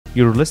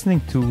You're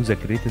listening to the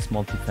greatest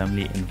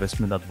multifamily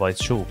investment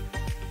advice show.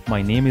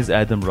 My name is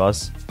Adam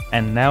Ross,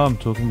 and now I'm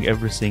talking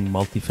everything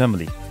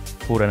multifamily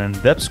for an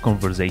in-depth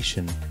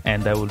conversation,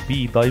 and I will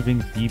be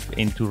diving deep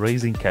into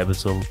raising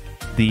capital,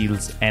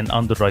 deals, and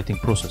underwriting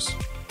process.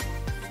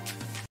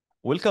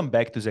 Welcome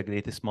back to the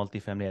greatest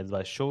multifamily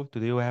advice show.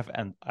 Today we have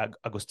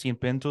Agostino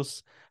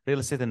Pintus, real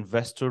estate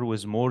investor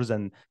with more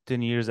than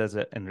 10 years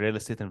in real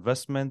estate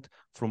investment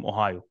from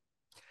Ohio.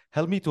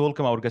 Help me to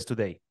welcome our guest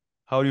today.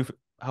 How are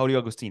you,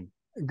 Agostino?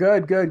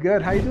 Good.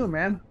 How you doing,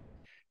 man?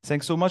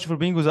 Thanks so much for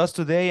being with us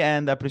today,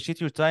 and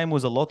appreciate your time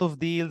with a lot of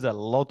deals, a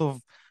lot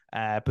of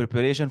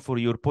preparation for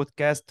your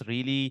podcast.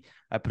 Really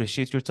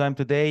appreciate your time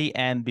today.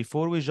 And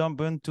before we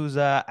jump into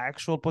the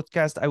actual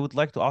podcast, I would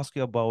like to ask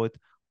you about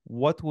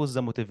what was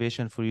the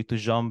motivation for you to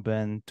jump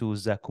into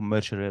the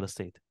commercial real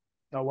estate?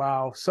 Oh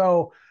wow.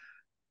 So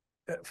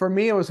for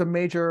me, it was a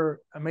major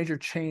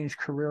change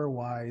career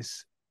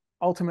wise.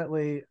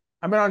 Ultimately,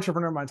 I'm an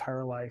entrepreneur my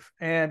entire life,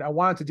 and I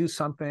wanted to do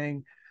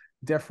something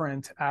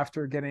different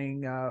after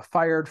getting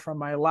fired from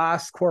my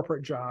last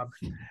corporate job.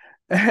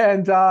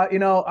 And I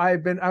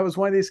was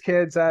one of these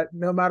kids that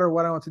no matter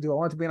what I want to do, I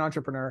want to be an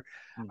entrepreneur.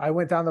 Mm. I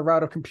went down the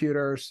route of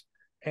computers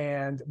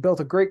and built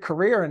a great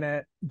career in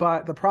it.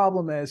 But the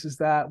problem is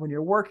that when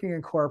you're working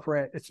in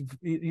corporate,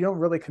 you don't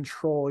really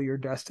control your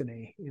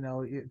destiny.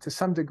 To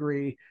some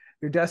degree,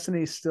 your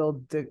destiny is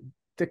still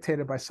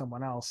dictated by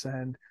someone else.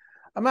 And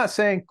I'm not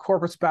saying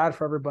corporate's bad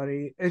for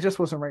everybody. It just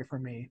wasn't right for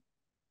me.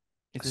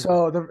 It is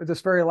not. So this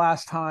very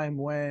last time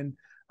when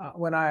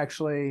I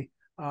actually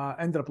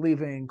ended up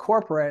leaving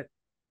corporate,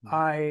 Mm.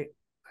 I,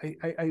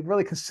 I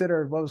really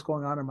considered what was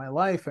going on in my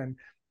life, and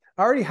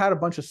I already had a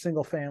bunch of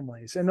single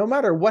families. And no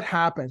matter what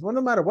happens, no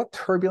matter what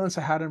turbulence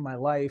I had in my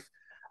life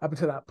up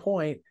until that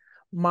point,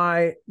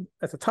 my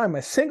at the time my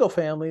single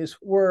families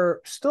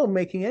were still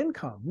making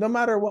income no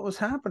matter what was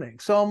happening.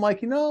 So I'm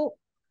like, if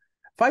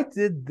I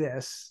did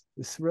this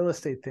real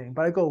estate thing,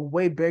 but I go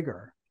way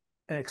bigger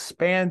and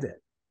expand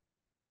it,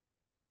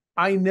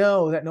 I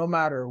know that no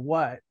matter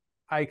what,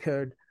 I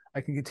could I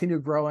can continue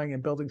growing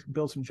and build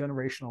some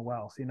generational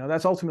wealth.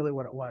 That's ultimately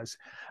what it was.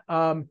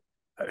 I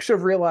should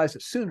have realized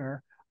it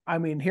sooner. I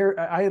mean, here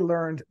I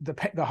learned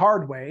the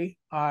hard way.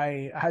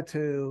 I had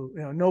to,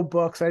 no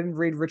books. I didn't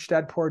read Rich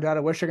Dad Poor Dad.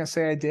 I wish I could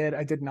say I did.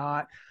 I did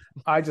not.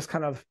 I just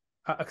kind of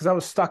because I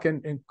was stuck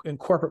in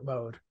corporate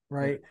mode, Yeah.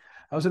 right?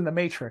 I was in the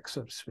matrix,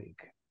 so to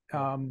speak.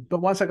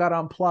 But once I got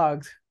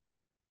unplugged,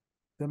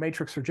 the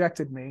matrix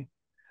rejected me.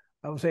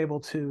 I was able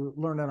to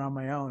learn it on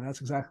my own.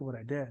 That's exactly what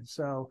I did.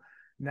 So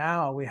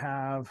now we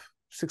have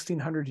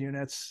 1,600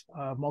 units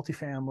of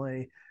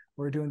multifamily.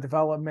 We're doing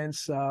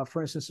developments.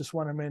 For instance, this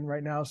one I'm in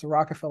right now is the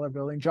Rockefeller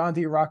building. John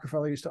D.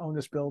 Rockefeller used to own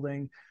this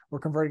building. We're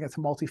converting it to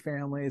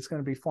multifamily. It's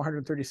going to be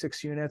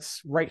 436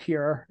 units right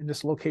here in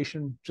this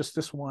location, just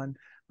this one.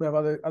 We have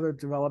other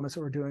developments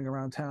that we're doing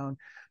around town,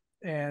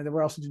 and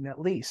we're also doing net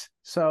lease.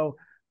 So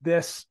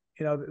this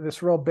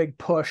real big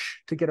push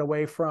to get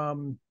away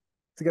from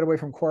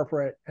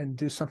corporate and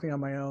do something on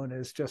my own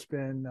has just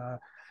been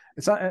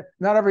it's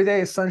not every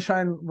day is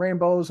sunshine,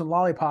 rainbows, and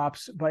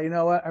lollipops, but you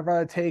know what, I'd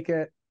rather take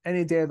it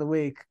any day of the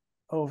week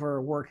over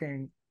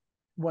working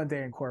one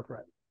day in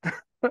corporate.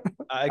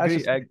 I That's agree.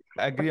 just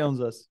I agree on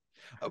this.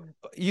 Uh,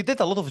 You did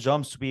a lot of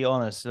jumps, to be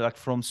honest, like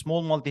from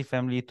small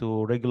multifamily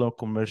to regular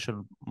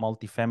commercial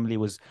multifamily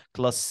with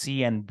class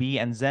C and B,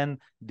 and then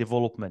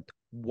development.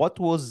 What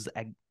was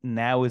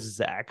now is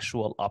the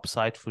actual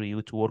upside for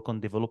you to work on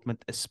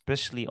development,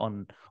 especially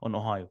on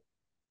Ohio?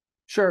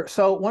 sure.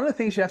 So one of the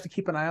things you have to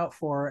keep an eye out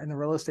for in the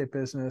real estate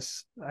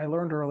business, I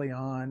learned early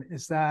on,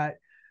 is that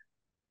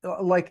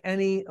like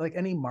any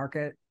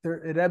market,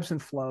 it ebbs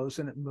and flows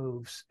and it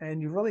moves,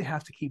 and you really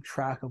have to keep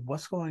track of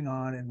what's going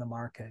on in the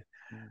market.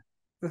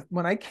 Mm.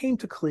 When I came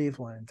to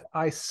Cleveland,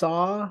 I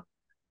saw,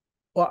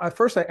 well, at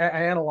first I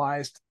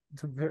analyzed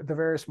the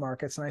various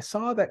markets, and I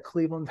saw that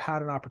Cleveland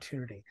had an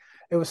opportunity.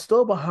 It was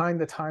still behind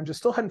the times. It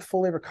still hadn't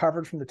fully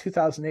recovered from the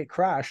 2008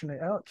 crash. And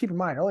keep in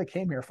mind, I only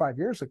came here 5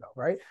 years ago,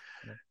 right?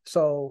 Yeah.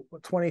 So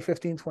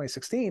 2015,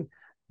 2016,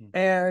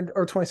 Mm.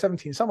 or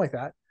 2017, something like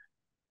that.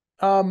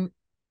 Um,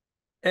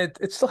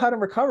 it still hadn't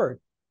recovered.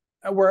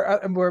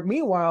 Where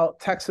meanwhile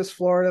Texas,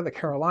 Florida, the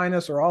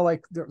Carolinas are all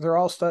like they're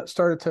all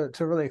started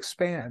to really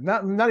expand.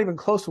 Not even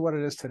close to what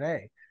it is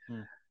today.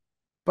 Mm.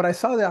 But I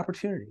saw the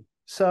opportunity,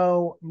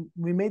 so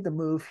we made the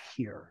move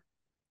here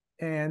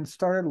and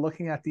started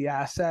looking at the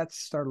assets,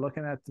 started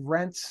looking at the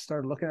rents,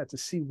 started looking at to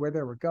see where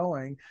they were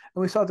going,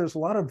 and we saw there's a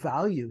lot of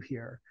value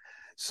here.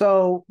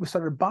 So we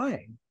started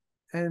buying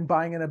and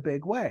buying in a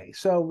big way.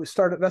 So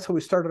that's how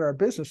we started our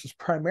business, was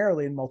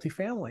primarily in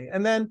multifamily.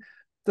 And then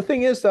the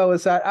thing is, though,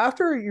 is that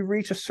after you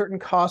reach a certain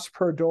cost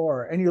per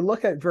door and you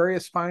look at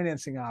various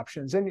financing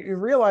options, and you're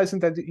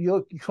realizing that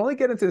you can only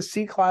get into the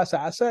C class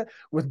asset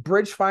with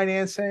bridge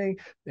financing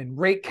and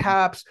rate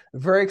caps,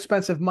 very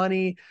expensive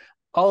money,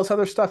 all this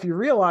other stuff, you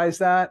realize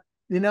that,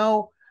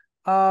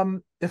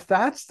 if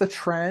that's the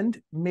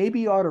trend,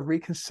 maybe you ought to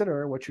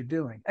reconsider what you're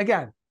doing.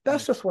 Again,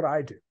 That's just what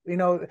I do.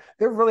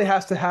 There really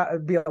has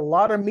to be a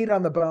lot of meat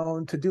on the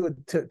bone to do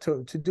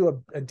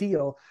a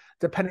deal,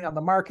 depending on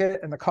the market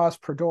and the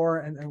cost per door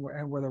and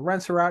where the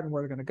rents are at and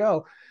where they're going to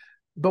go.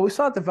 But we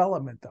saw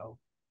development though.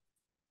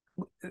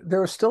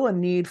 There was still a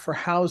need for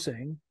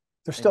housing.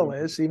 There still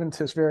is, even to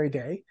this very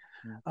day,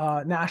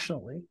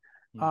 nationally,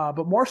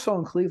 but more so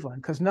in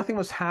Cleveland because nothing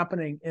was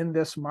happening in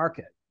this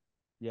market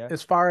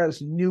as far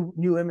as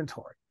new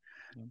inventory.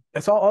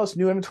 It's all this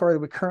new inventory that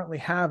we currently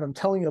have. I'm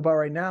telling you about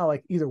right now,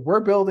 like either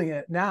we're building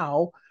it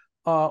now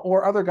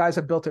or other guys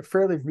have built it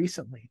fairly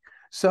recently.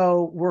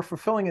 So we're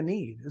fulfilling a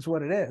need is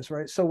what it is,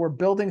 right? So we're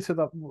building to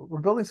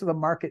the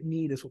market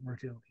need is what we're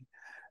doing.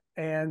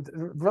 And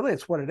really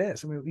it's what it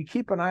is. I mean, you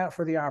keep an eye out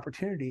for the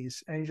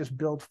opportunities and you just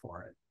build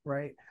for it,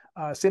 right?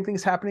 Same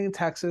thing's happening in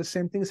Texas,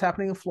 same thing's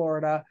happening in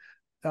Florida.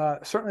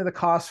 Certainly the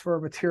costs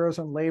for materials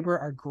and labor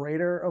are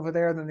greater over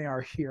there than they are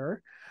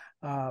here.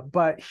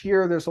 But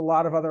here there's a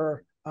lot of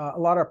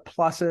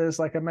pluses.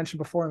 Like I mentioned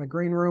before in the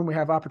green room, we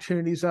have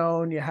opportunity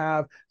zone, you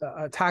have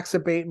a tax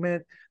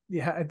abatement,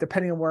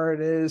 depending on where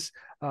it is.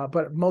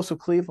 But most of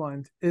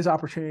Cleveland is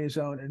opportunity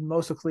zone and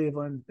most of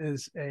Cleveland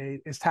is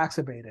tax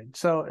abated.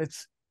 So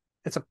it's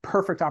a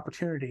perfect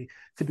opportunity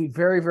to be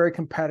very, very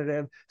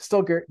competitive,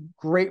 still get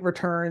great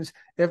returns,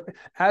 if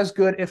as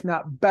good, if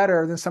not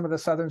better than some of the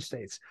southern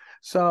states.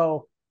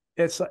 So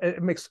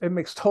it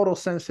makes total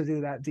sense to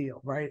do that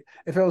deal, right?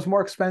 If it was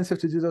more expensive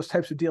to do those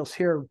types of deals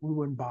here, we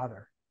wouldn't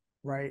bother,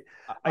 right?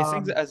 I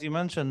think that, as you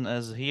mentioned,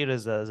 as here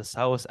is the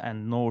south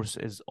and north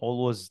is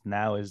always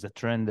now is the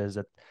trend is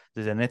that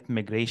there's a net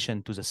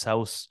migration to the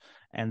south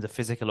and the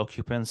physical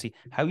occupancy.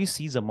 How you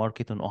see the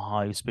market in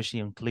Ohio, especially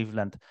in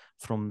Cleveland,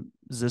 from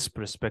this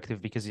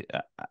perspective? Because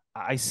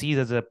I see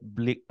there's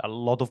a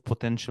lot of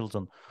potentials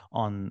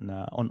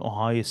on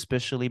Ohio,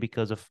 especially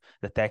because of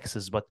the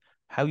taxes. But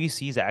how you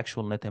see the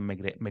actual net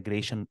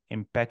migration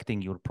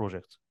impacting your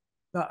project?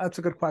 No, that's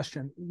a good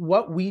question.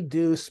 What we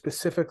do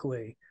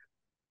specifically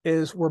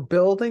is we're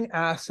building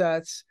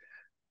assets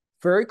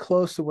very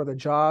close to where the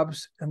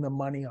jobs and the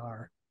money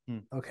are.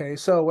 Okay,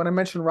 so when I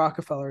mentioned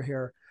Rockefeller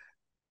here,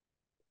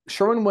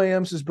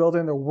 Sherwin-Williams is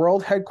building the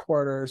world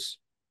headquarters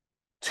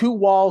 2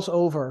 walls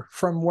over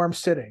from where I'm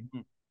sitting.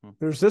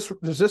 There's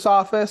this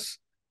office,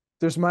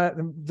 there's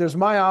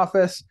my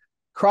office.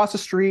 Across the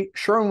street,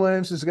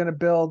 Sherwin-Williams is going to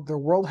build their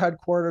world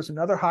headquarters,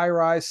 another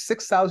high-rise,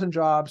 6,000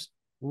 jobs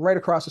right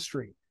across the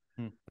street.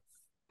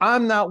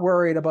 I'm not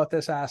worried about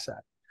this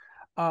asset.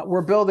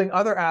 We're building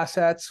other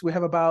assets. We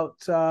have about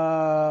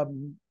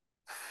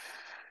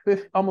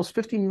almost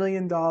 $50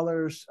 million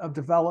of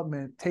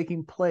development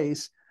taking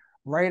place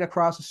right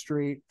across the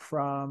street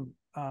from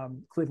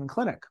Cleveland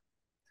Clinic.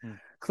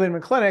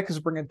 Cleveland Clinic is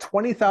bringing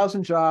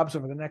 20,000 jobs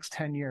over the next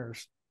 10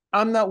 years.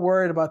 I'm not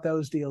worried about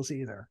those deals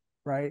either,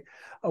 right?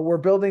 We're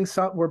building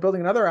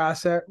another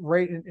asset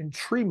right in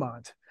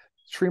Tremont.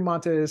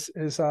 Tremont is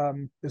a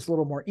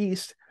little more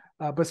east,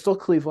 but still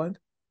Cleveland,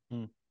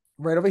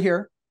 right over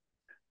here.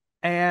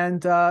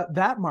 And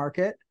that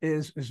market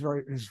is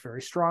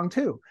very strong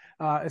too.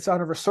 It's on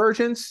a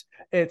resurgence.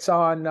 It's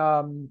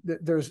on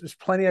there's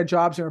plenty of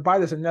jobs nearby.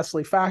 There's a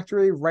Nestle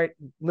factory right,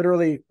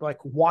 literally like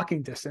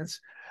walking distance.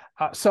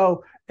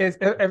 So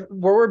where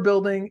we're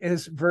building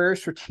is very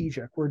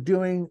strategic. We're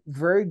doing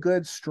very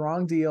good,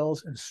 strong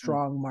deals in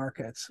strong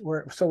markets.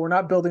 So we're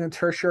not building in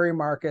tertiary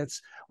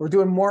markets. We're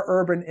doing more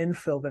urban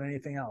infill than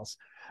anything else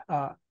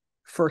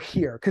for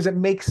here because it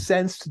makes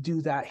sense to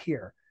do that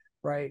here,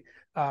 right?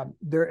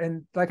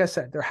 And like I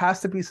said, there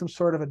has to be some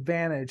sort of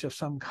advantage of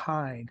some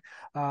kind.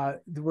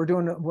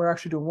 We're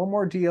actually doing one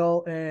more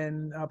deal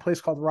in a place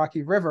called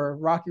Rocky River.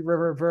 Rocky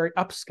River, very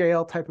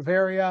upscale type of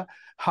area,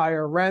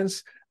 higher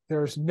rents.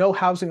 There's no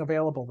housing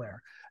available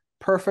there.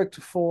 Perfect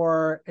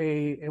for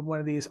one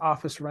of these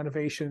office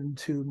renovation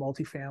to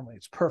multifamily.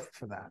 It's perfect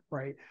for that,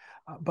 right?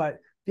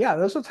 But yeah,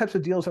 those are the types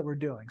of deals that we're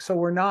doing. So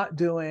we're not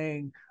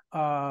doing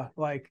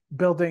like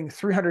building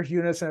 300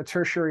 units in a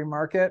tertiary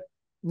market.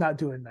 Not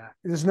doing that.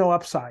 There's no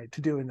upside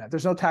to doing that.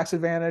 There's no tax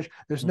advantage.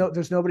 There's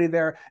nobody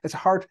there. It's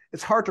hard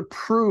to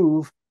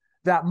prove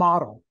that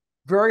model.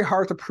 Very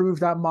hard to prove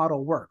that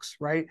model works,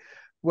 right?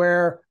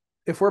 Where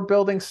if we're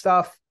building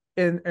stuff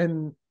in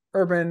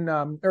urban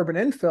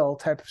infill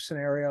type of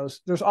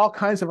scenarios, there's all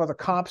kinds of other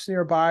comps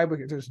nearby.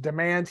 There's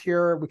demand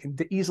here. We can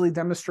easily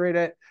demonstrate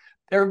it.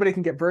 Everybody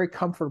can get very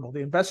comfortable.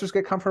 The investors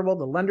get comfortable.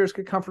 The lenders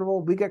get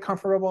comfortable. We get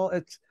comfortable.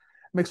 It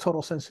makes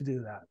total sense to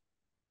do that.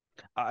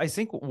 I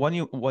think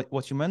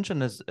what you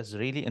mentioned is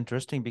really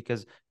interesting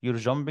because you're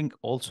jumping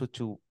also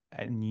to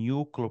a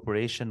new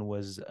collaboration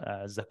with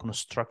the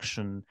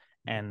construction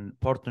and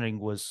partnering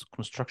with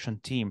construction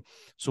team.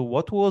 So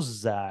what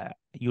was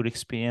your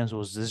experience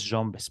with this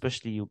jump,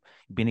 especially you've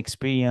been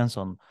experienced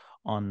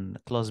on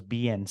class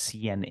B and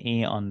C and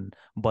A on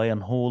buy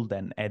and hold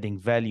and adding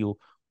value.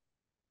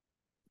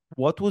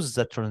 What was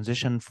the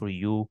transition for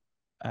you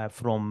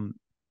from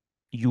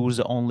you're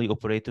the only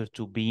operator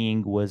to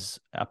being with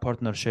a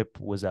partnership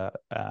with or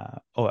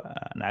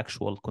an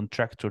actual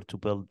contractor to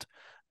build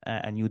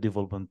a new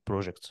development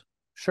project?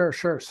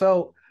 Sure.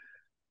 So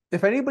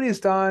if anybody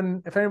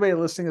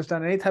listening has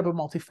done any type of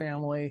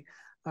multifamily,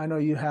 I know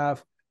you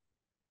have.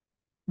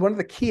 One of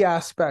the key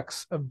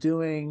aspects of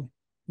doing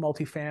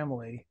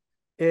multifamily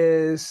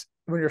is,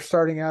 when you're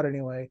starting out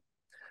anyway,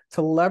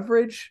 to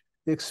leverage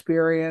the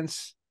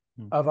experience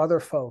of other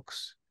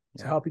folks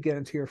to help you get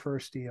into your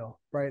first deal,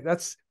 right?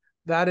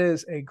 That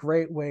is a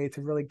great way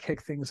to really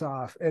kick things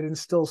off. It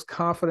instills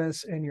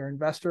confidence in your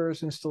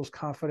investors, instills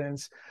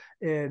confidence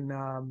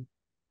in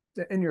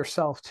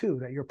yourself too,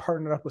 that you're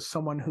partnered up with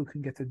someone who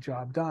can get the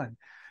job done.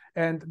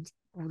 And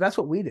that's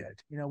what we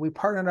did. We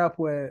partnered up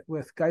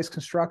with Geist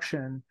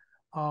Construction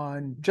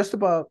on just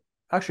about,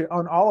 actually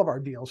on all of our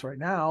deals right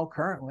now.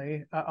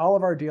 Currently, all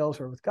of our deals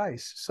are with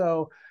Geist.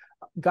 So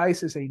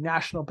Geist is a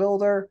national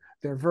builder.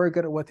 They're very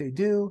good at what they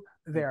do.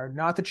 They are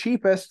not the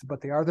cheapest, but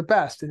they are the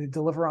best, and they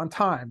deliver on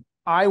time.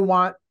 I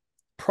want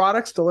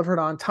products delivered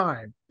on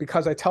time,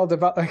 because when I tell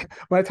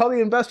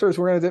the investors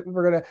this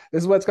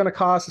is what it's going to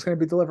cost, it's going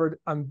to be delivered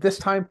on this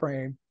time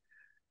frame,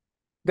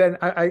 then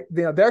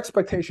their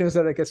expectation is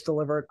that it gets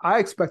delivered. I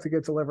expect to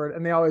get delivered,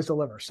 and they always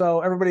deliver.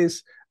 So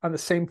everybody's on the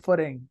same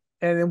footing.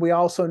 And then we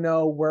also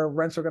know where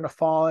rents are going to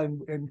fall,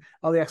 and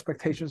all the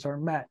expectations are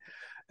met.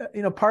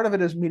 Part of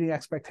it is meeting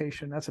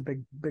expectation. That's a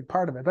big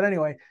part of it. But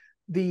anyway,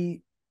 the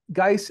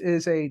Geist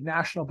is a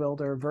national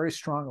builder, very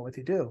strong at what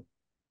they do.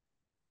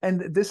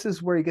 And this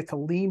is where you get to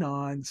lean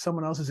on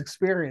someone else's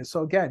experience.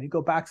 So again, you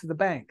go back to the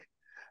bank.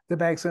 The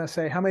bank's going to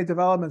say, how many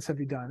developments have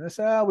you done? They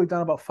say, oh, we've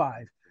done about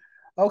 5.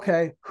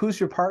 Okay, who's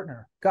your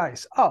partner?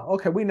 Geist. Oh,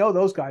 okay, we know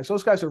those guys.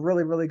 Those guys are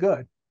really, really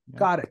good. Yeah.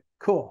 Got it.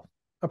 Cool.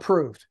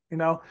 Approved.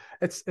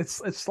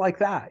 It's like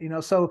that.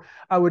 So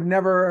I would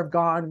never have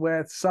gone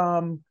with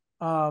some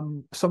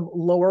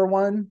lower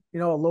one, a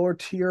lower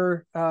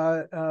tier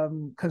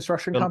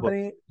construction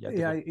company.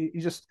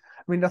 You just,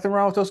 nothing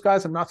wrong with those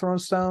guys. I'm not throwing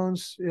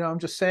stones. I'm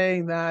just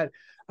saying that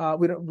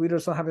we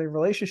just don't have any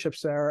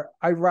relationships there.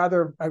 I'd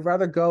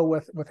rather go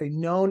with a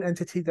known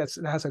entity that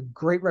has a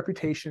great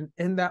reputation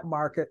in that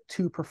market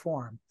to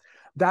perform.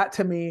 That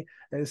to me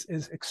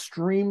is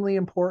extremely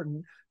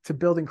important to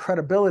building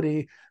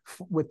credibility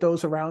with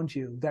those around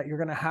you, that you're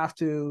going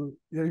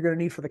to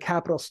need for the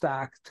capital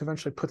stack to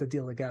eventually put the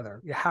deal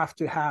together. You have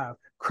to have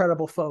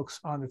credible folks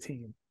on the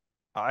team.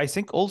 I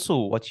think also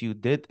what you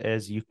did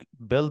is you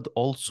build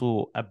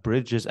also a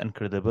bridges and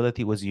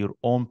credibility with your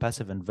own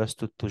passive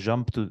investor to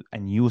jump to a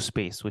new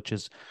space, which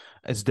is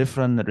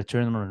different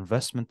return on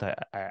investment.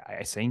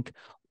 I think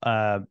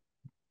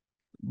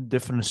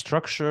different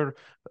structure.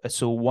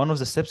 So one of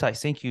the steps I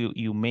think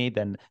you made,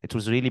 and it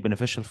was really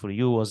beneficial for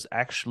you, was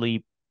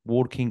actually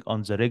working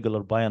on the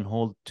regular buy and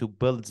hold to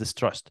build this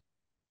trust.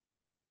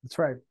 That's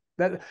right.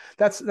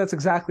 That's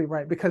exactly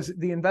right, because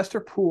the investor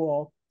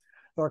pool,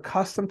 they're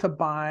accustomed to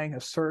buying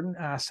a certain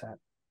asset,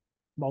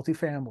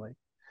 multifamily.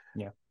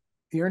 Yeah.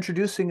 You're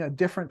introducing a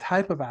different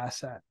type of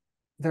asset.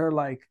 They're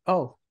like,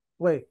 oh,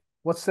 wait,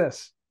 what's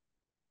this?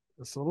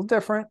 It's a little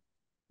different.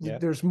 Yeah.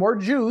 There's more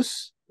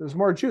juice, but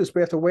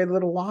we have to wait a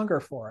little longer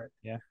for it.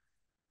 Yeah.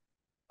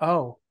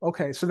 Oh,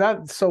 okay.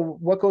 So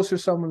what goes through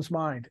someone's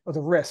mind? Oh,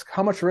 the risk.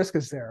 How much risk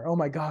is there? Oh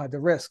my God, the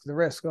risk.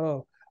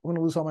 Oh, I'm going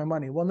to lose all my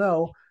money. Well,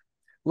 no,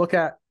 look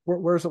at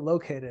where's it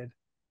located?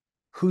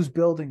 Who's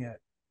building it?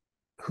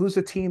 Who's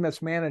the team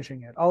that's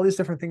managing it? All these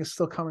different things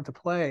still come into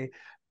play.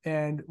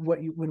 And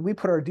when we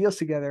put our deals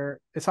together,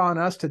 it's on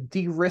us to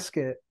de-risk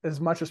it as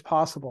much as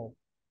possible,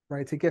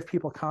 right? To give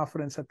people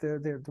confidence that they're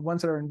the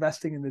ones that are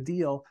investing in the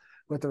deal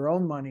with their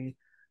own money,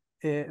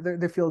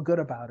 they feel good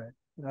about it.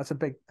 That's a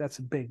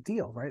big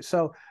deal, right?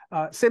 So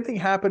same thing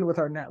happened with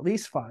our net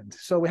lease fund.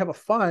 So we have a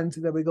fund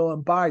that we go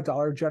and buy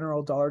Dollar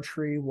General, Dollar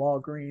Tree,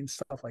 Walgreens,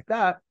 stuff like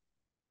that.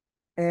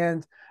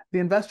 And the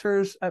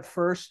investors at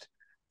first,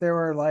 they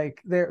were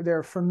like,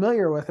 they're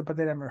familiar with it, but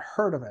they never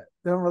heard of it.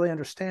 They don't really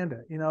understand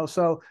it,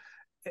 So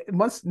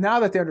now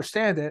that they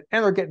understand it,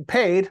 and they're getting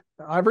paid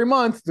every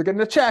month, they're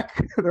getting a check,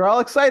 they're all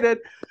excited.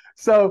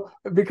 So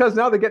because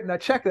now they're getting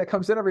that check that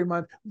comes in every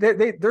month,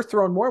 they're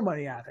throwing more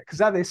money at it, because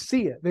now they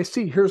see it. They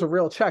see, here's a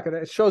real check, and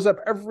it shows up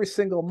every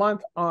single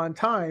month on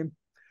time.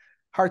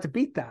 Hard to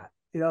beat that.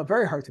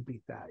 Very hard to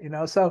beat that,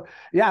 So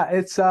yeah,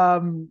 it's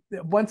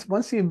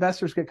once the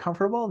investors get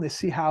comfortable and they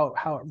see how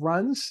it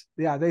runs,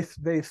 yeah,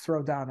 they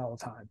throw down all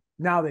the time.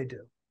 Now they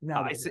do.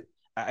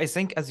 I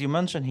think, as you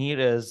mentioned here,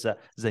 is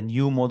the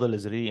new model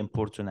is really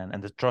important,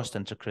 and the trust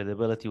and the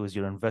credibility with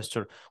your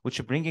investor,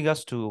 which bringing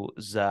us to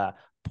the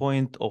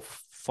point of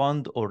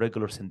fund or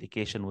regular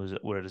syndication,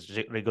 where is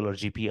regular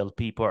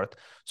GPLP part.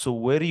 So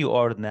where you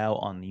are now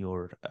on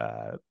your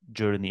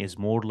journey is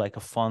more like a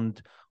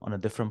fund on a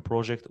different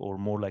project, or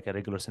more like a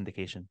regular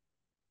syndication?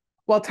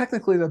 Well,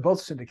 technically, they're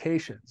both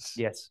syndications.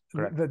 Yes,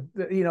 correct.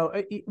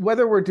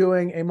 Whether we're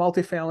doing a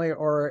multifamily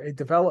or a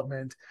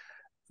development,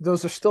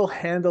 those are still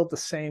handled the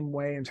same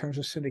way in terms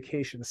of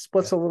syndication. The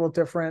split's a little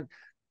different.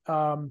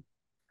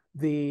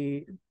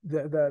 The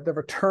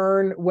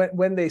return,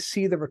 when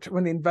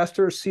the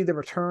investors see the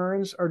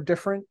returns, are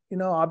different.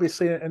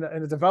 Obviously in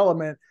a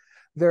development,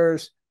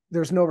 there's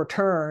there's no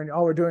return.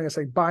 All we're doing is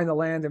like buying the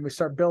land and we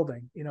start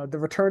building. The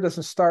return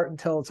doesn't start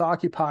until it's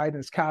occupied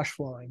and it's cash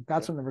flowing.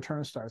 That's when the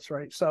return starts,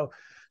 right? So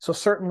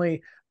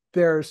certainly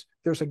there's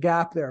a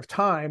gap there of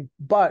time,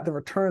 but the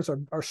returns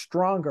are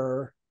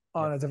stronger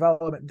on a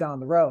development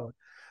down the road.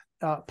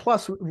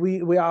 Plus,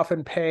 we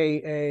often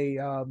pay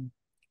a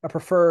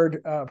preferred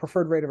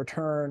rate of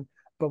return,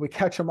 but we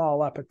catch them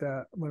all up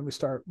when we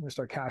start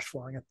cash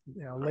flowing it,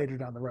 later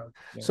down the road.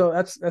 Yeah. So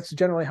that's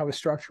generally how we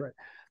structure it.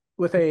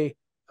 With a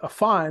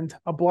fund,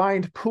 a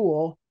blind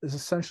pool is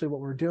essentially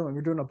what we're doing.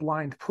 We're doing a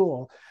blind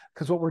pool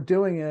because what we're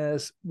doing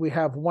is we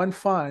have one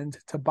fund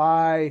to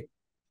buy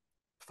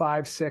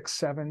 5, 6,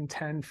 7,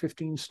 10,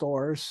 15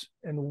 stores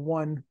in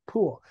one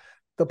pool.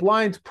 The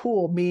blind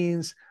pool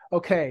means,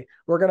 okay,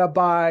 we're going to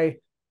buy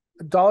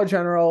Dollar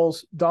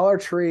Generals, Dollar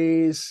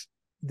Trees,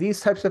 these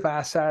types of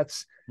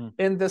assets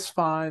in this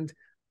fund,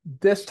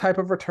 this type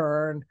of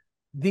return,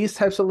 these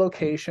types of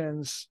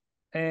locations,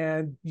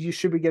 and you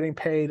should be getting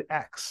paid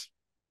X.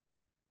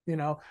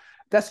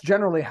 That's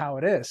generally how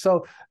it is.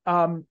 So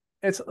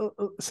it's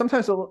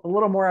sometimes a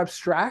little more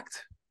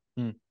abstract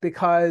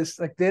because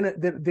like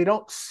they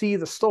don't see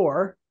the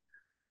store,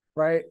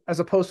 right? As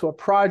opposed to a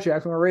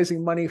project, when we're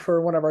raising money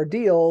for one of our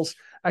deals,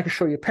 I can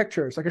show you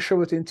pictures. I can show you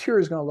what the interior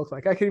is going to look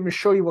like. I can even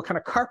show you what kind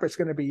of carpet's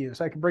going to be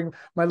used. I can bring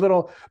my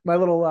little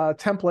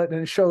template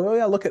and show, oh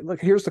yeah, look,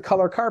 here's the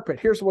color carpet.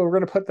 Here's what we're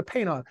going to put the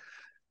paint on.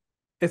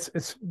 It's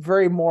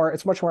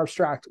much more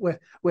abstract.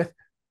 With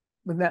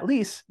net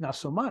lease, not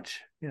so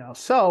much,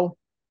 So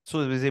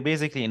they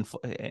basically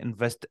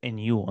invest in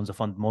you on the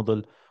fund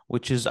model,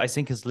 which is, I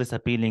think, is less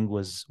appealing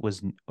with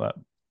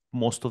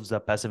most of the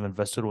passive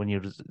investor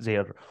when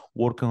they're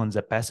working on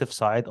the passive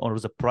side or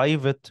the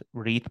private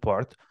REIT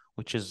part,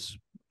 which is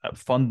a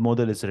fund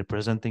model is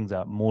representing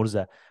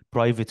the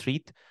private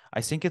REIT.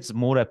 I think it's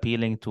more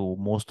appealing to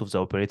most of the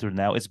operators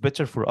now. It's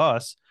better for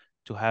us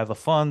to have a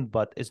fund,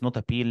 but it's not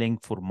appealing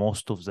for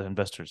most of the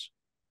investors.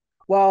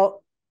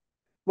 Well,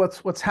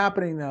 what's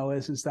happening though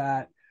is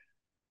that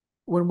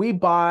when we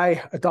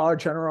buy a Dollar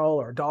General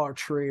or a Dollar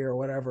Tree or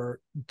whatever,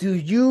 do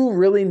you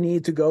really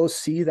need to go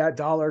see that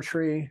Dollar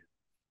Tree?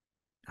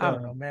 I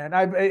don't know, man.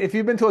 If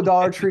you've been to a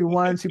Dollar Tree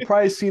once, you've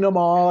probably seen them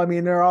all. I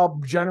mean, they're all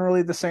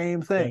generally the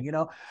same thing,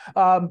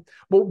 But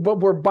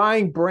we're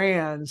buying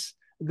brands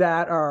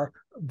that are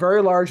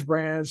very large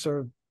brands,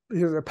 or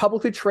either they're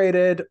publicly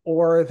traded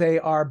or they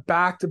are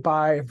backed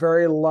by a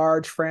very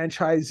large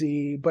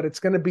franchisee. But it's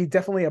going to be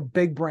definitely a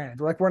big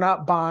brand. Like, we're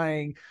not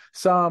buying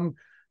some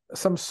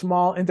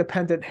small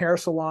independent hair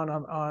salon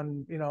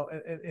on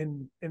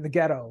in the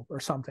ghetto or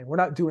something. We're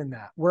not doing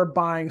that. We're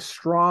buying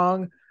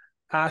strong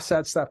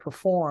assets that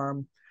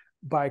perform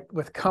backed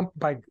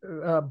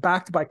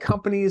by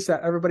companies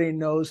that everybody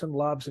knows and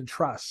loves and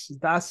trusts.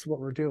 That's what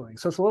we're doing.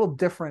 So it's a little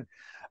different.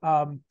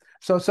 So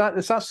it's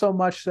not so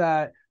much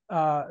that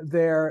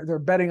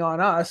they're betting on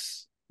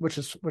us, which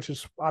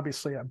is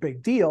obviously a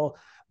big deal,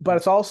 but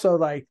it's also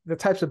like the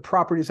types of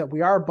properties that we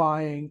are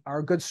buying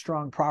are good,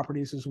 strong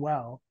properties as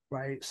well,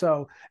 right?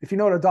 So if you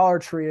know what a Dollar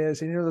Tree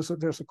is, and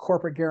there's a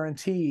corporate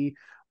guarantee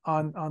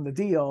on the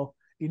deal,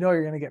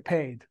 you're going to get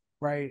paid,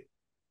 right?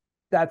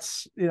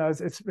 That's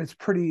it's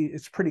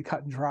pretty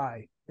cut and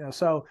dry,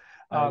 So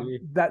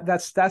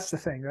that's the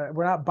thing.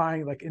 We're not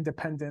buying like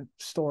independent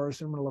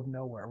stores in the middle of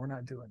nowhere. We're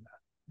not doing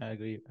that. I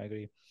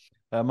agree.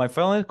 My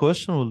final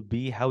question will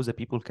be how the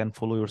people can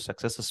follow your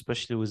success,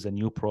 especially with the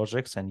new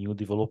projects and new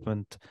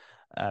development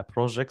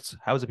projects.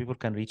 How the people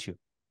can reach you?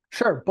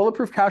 Sure.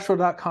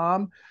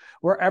 Bulletproofcashflow.com.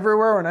 We're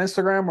everywhere. We're on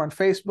Instagram. We're on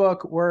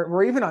Facebook.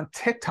 We're even on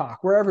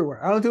TikTok. We're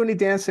everywhere. I don't do any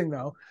dancing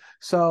though,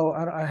 so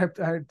I hope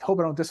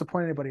I don't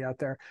disappoint anybody out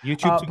there.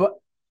 YouTube, but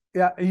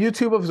yeah,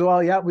 YouTube as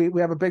well. Yeah,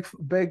 we have a big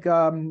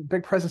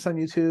presence on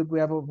YouTube. We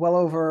have well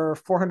over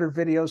 400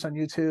 videos on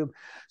YouTube.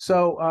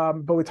 So,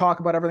 but we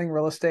talk about everything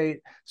real estate.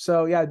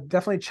 So yeah,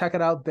 definitely check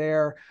it out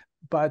there.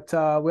 But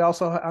we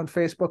also, on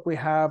Facebook, we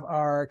have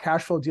our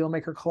Cash Flow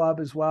Dealmaker Club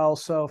as well.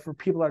 So for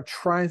people that are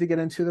trying to get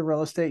into the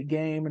real estate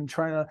game and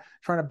trying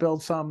to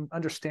build some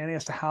understanding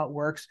as to how it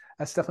works,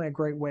 that's definitely a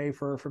great way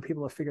for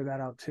people to figure that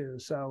out too.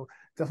 So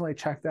definitely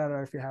check that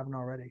out if you haven't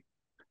already.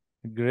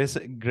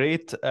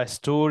 Great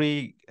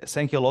story.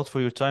 Thank you a lot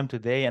for your time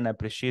today, and I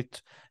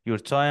appreciate your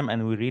time.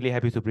 And we're really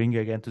happy to bring you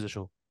again to the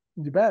show.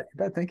 You bet.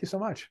 Thank you so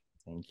much.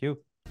 Thank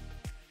you.